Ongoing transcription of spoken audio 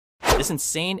This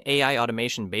insane AI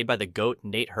automation made by the GOAT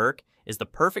Nate Herc is the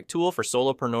perfect tool for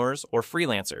solopreneurs or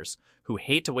freelancers who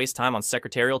hate to waste time on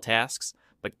secretarial tasks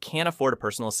but can't afford a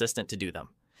personal assistant to do them.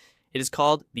 It is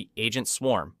called the Agent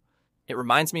Swarm. It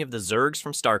reminds me of the Zergs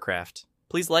from StarCraft.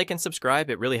 Please like and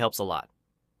subscribe, it really helps a lot.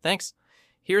 Thanks.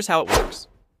 Here's how it works.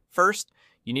 First,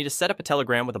 you need to set up a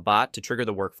Telegram with a bot to trigger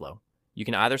the workflow. You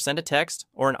can either send a text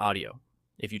or an audio.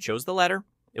 If you chose the latter,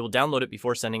 it will download it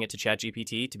before sending it to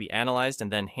ChatGPT to be analyzed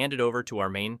and then handed over to our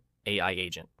main AI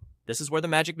agent. This is where the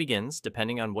magic begins,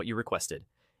 depending on what you requested.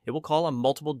 It will call on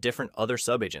multiple different other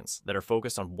subagents that are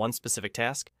focused on one specific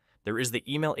task. There is the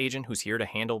email agent who's here to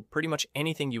handle pretty much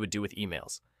anything you would do with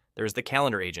emails. There is the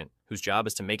calendar agent, whose job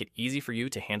is to make it easy for you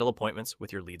to handle appointments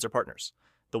with your leads or partners.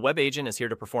 The web agent is here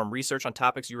to perform research on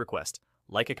topics you request,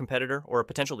 like a competitor or a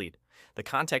potential lead. The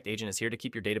contact agent is here to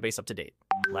keep your database up to date.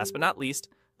 Last but not least,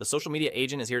 the social media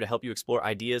agent is here to help you explore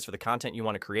ideas for the content you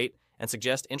want to create and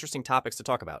suggest interesting topics to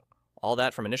talk about. All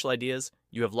that from initial ideas,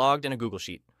 you have logged in a Google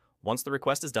Sheet. Once the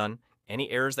request is done, any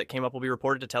errors that came up will be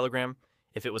reported to Telegram.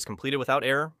 If it was completed without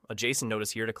error, a JSON note is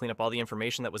here to clean up all the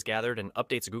information that was gathered and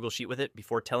updates a Google Sheet with it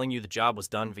before telling you the job was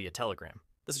done via Telegram.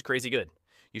 This is crazy good.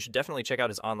 You should definitely check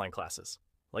out his online classes.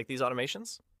 Like these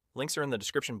automations? Links are in the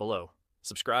description below.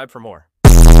 Subscribe for more.